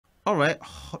All right.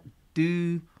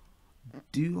 Do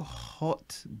do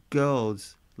hot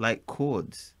girls like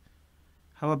chords?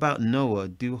 How about Noah?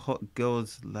 Do hot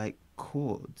girls like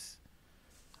chords?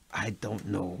 I don't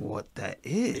know what that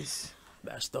is.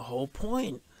 That's the whole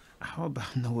point. How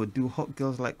about Noah? Do hot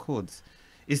girls like chords?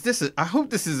 Is this a? I hope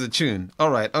this is a tune.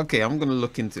 All right. Okay. I'm gonna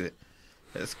look into it.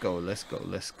 Let's go. Let's go.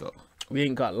 Let's go. We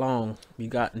ain't got long. We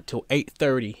got until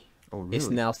 8:30. Oh, really? It's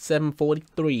now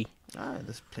 7:43. Ah,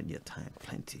 there's plenty of time.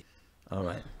 Plenty. All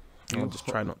right. I'll just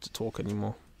try not to talk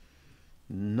anymore.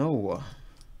 Noah.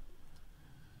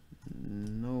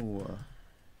 Noah.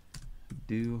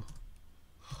 Do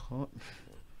hot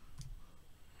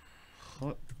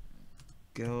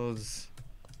girls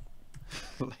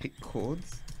like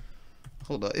chords?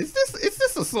 Hold on. Is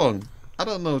this a song? I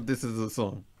don't know if this is a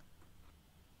song.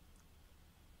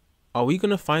 Are we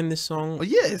gonna find this song? Oh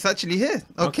yeah, it's actually here.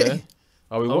 Okay.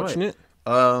 Are we All watching right. it?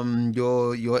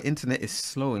 Your internet is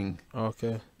slowing.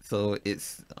 Okay. So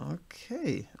it's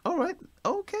okay. All right.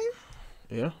 Okay.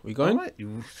 Yeah, we going? All right.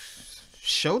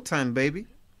 Showtime, baby.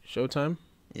 Showtime.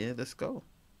 Yeah, let's go.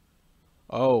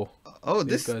 Oh. Oh,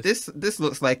 These this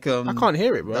looks like I can't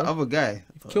hear it, bro. the other guy.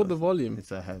 Killed the volume.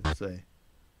 It's I have to say.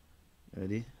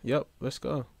 Ready? Yep. Let's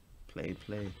go. Play.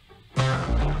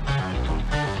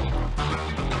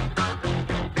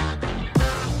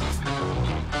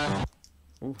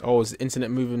 Oh, is the internet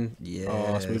moving? Yeah.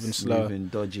 Oh, it's moving slow. Moving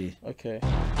dodgy. Okay.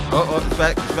 Oh, it's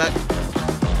back. It's back.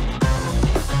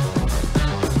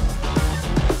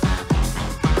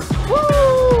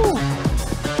 Woo!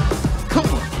 Come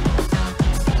on.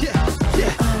 Yeah.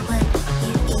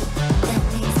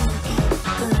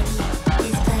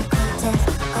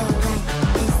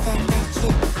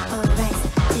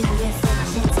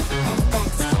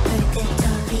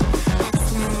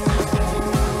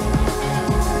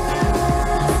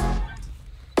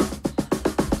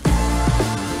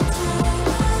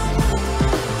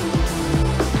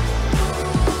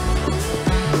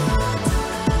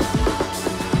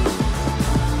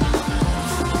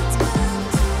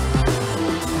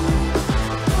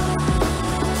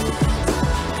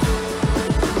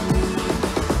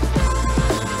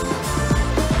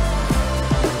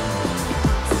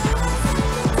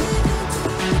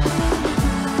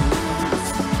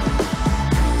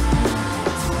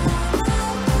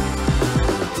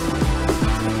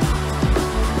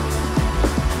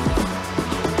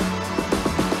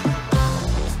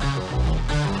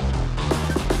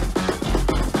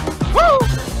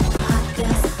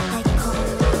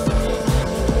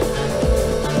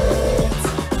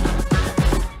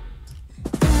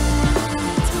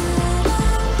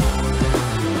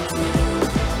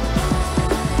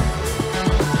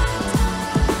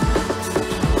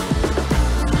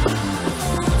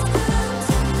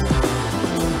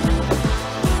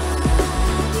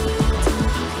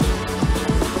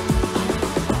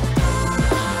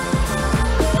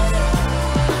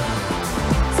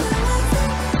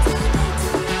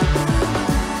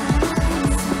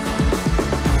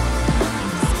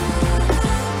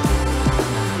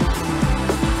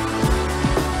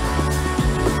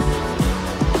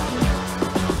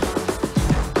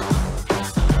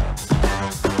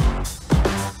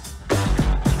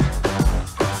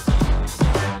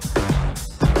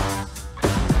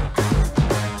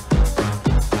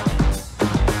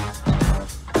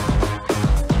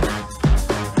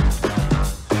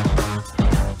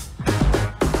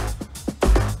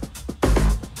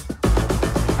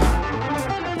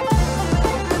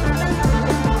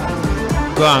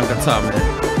 Go on, guitar man.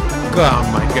 Go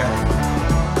on, my guy.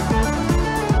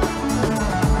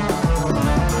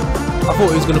 I thought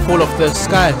he was gonna fall off the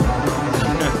sky.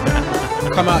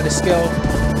 Come out of the scale.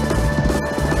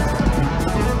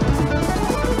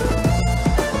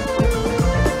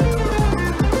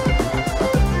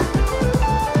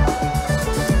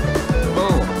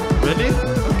 Oh, ready?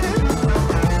 Okay.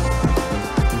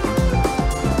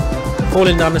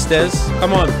 Falling down the stairs.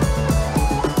 Come on.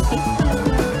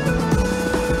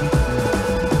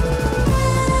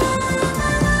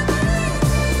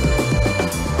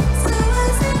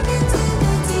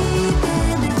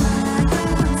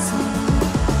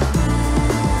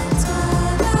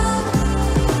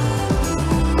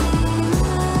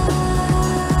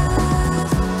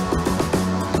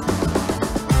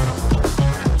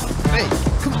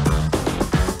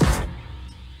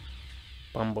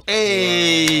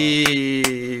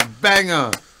 Hey,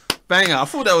 banger. I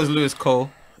thought that was Lewis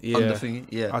Cole. Yeah. On the thingy.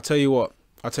 Yeah. I'll tell you what.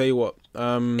 Hey.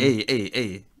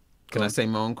 Can I say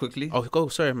my own quickly? Oh, go.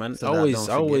 Sorry, man. So that I don't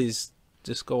I always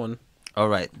just go on. All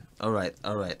right.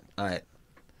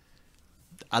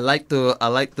 I like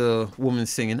the woman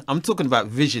singing. I'm talking about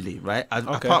visually, right?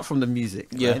 Okay. Apart from the music,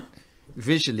 Yeah. right?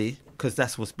 Visually, because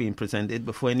that's what's being presented.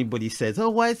 Before anybody says, "Oh,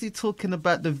 why is he talking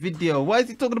about the video? Why is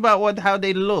he talking about how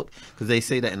they look?" Because they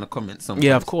say that in the comments sometimes.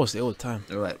 Yeah, of course, all the time.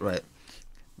 Right. All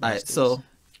right. So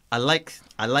I like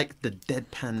the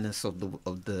deadpanness of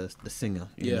the singer.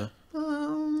 You know?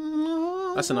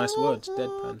 That's a nice word,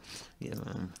 deadpan. Yeah,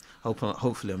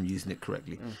 hopefully I'm using it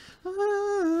correctly.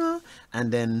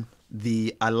 And then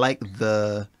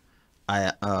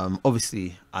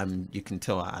obviously you can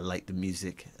tell I like the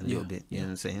music a little bit, you know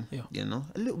what I'm saying? Yeah. You know,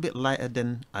 a little bit lighter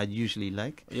than I usually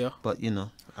like. Yeah. But you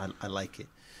know, I like it.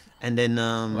 And then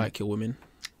Like your women.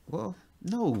 well,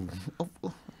 no.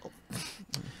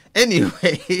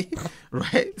 Anyway,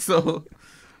 right? So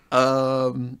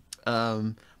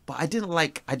but I didn't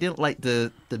like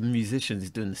the musicians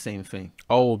doing the same thing.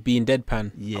 Oh, being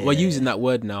deadpan. Yeah. We're using that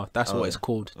word now. That's what it's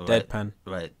called. Right, Deadpan.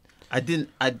 Right. I didn't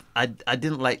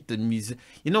like the music.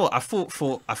 You know what? I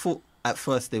thought at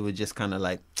first they were just kind of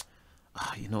like,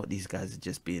 you know what, these guys are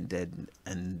just being dead,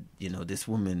 and you know this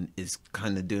woman is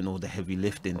kind of doing all the heavy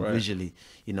lifting visually.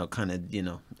 You know, kind of, you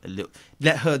know, a little.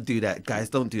 Let her do that, guys.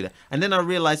 Don't do that. And then I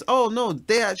realized, oh no,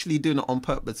 they're actually doing it on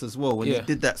purpose as well. When they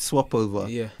did that swap over,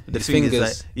 the fingers,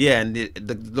 fingers. like, and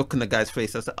the look on the guy's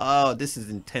face, I was like, oh, this is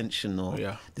intentional.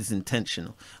 Yeah. This is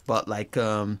intentional. But like,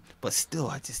 but still,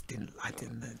 I didn't.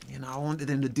 You know, I wanted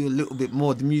them to do a little bit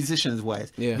more, the musicians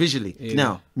wise, visually. Yeah.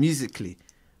 Now, musically,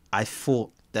 I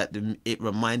thought that it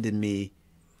reminded me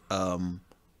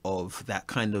of that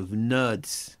kind of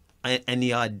nerds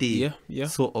NERD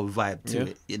sort of vibe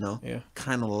to it, you know,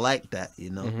 kind of like that, you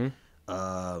know.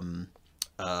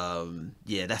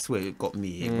 That's where it got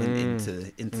me. It went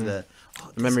into the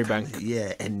memory bank.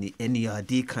 And the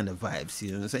NERD kind of vibes,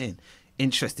 you know what I'm saying?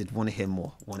 Interested, want to hear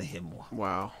more.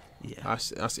 Wow. Yeah,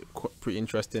 that's pretty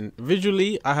interesting.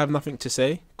 Visually, I have nothing to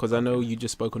say because I know you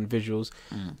just spoke on visuals.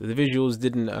 The visuals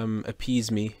didn't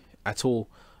appease me at all.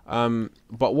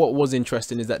 But what was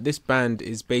interesting is that this band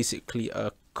is basically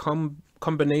a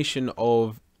combination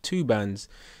of two bands.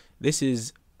 This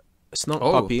is Snark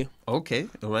Puppy. Okay,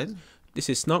 all right. This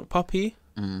is Snark Puppy,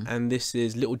 and this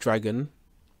is Little Dragon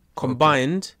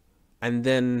combined, and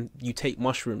then you take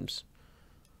mushrooms.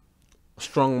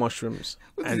 Strong mushrooms,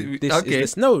 and this is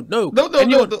this. No.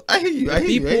 I hear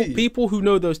you. People who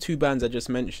know those two bands I just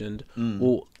mentioned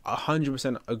will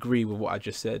 100% agree with what I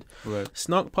just said. Right.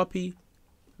 Snark Puppy,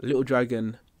 Little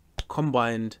Dragon,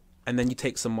 combined, and then you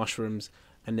take some mushrooms,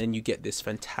 and then you get this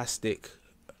fantastic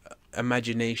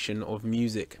imagination of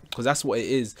music, because that's what it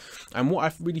is. And what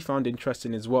I've really found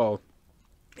interesting as well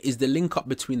is the link up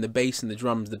between the bass and the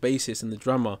drums, the bassist and the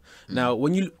drummer. Now,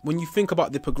 when you think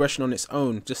about the progression on its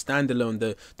own, just standalone,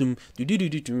 the dum do do do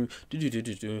do do do do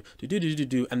do do do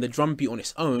do, and the drum beat on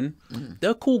its own,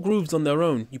 they're cool grooves on their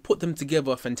own. You put them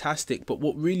together, fantastic. But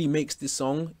what really makes this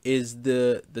song is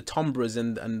the timbres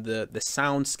and the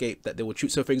soundscape that they will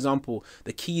choose. So, for example,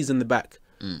 the keys in the back.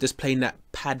 Just playing that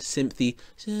pad synthy,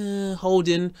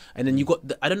 holding, and then you got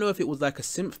I don't know if it was like a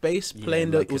synth bass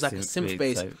playing. It was like a synth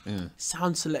bass.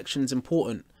 Sound selection is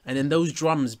important, and then those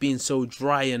drums being so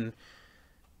dry and.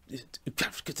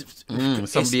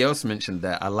 Somebody else mentioned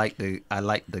that. I like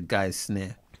the guy's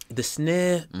snare. The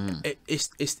snare,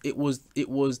 it was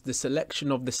the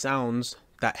selection of the sounds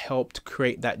that helped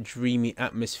create that dreamy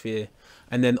atmosphere.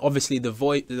 And then obviously the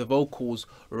vocals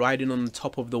riding on the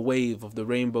top of the wave, of the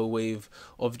rainbow wave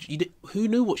of who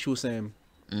knew what she was saying?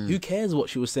 Who cares what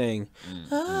she was saying?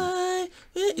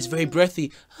 It's very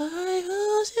breathy.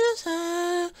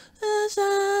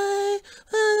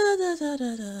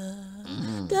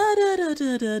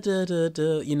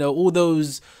 You know, all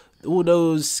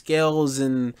those scales,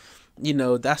 and you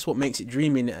know, that's what makes it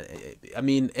dreaming. I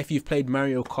mean, if you've played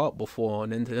Mario Kart before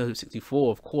on Nintendo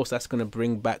 64, of course that's going to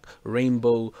bring back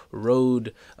Rainbow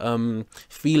Road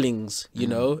feelings, you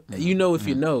know. If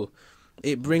you know,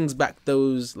 it brings back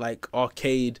those like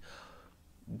arcade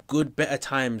good better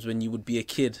times when you would be a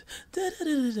kid.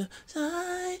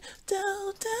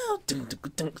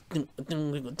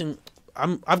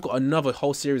 I've got another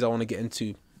whole series I want to get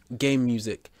into. Game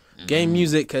music. Game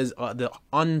music has the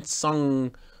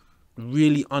unsung,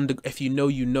 really if you know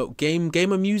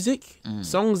gamer music,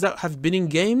 songs that have been in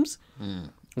games.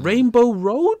 Rainbow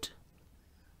Road,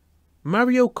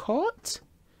 Mario Kart.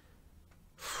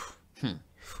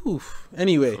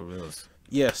 Anyway,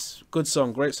 yes, good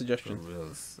song, great suggestion.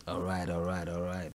 All right.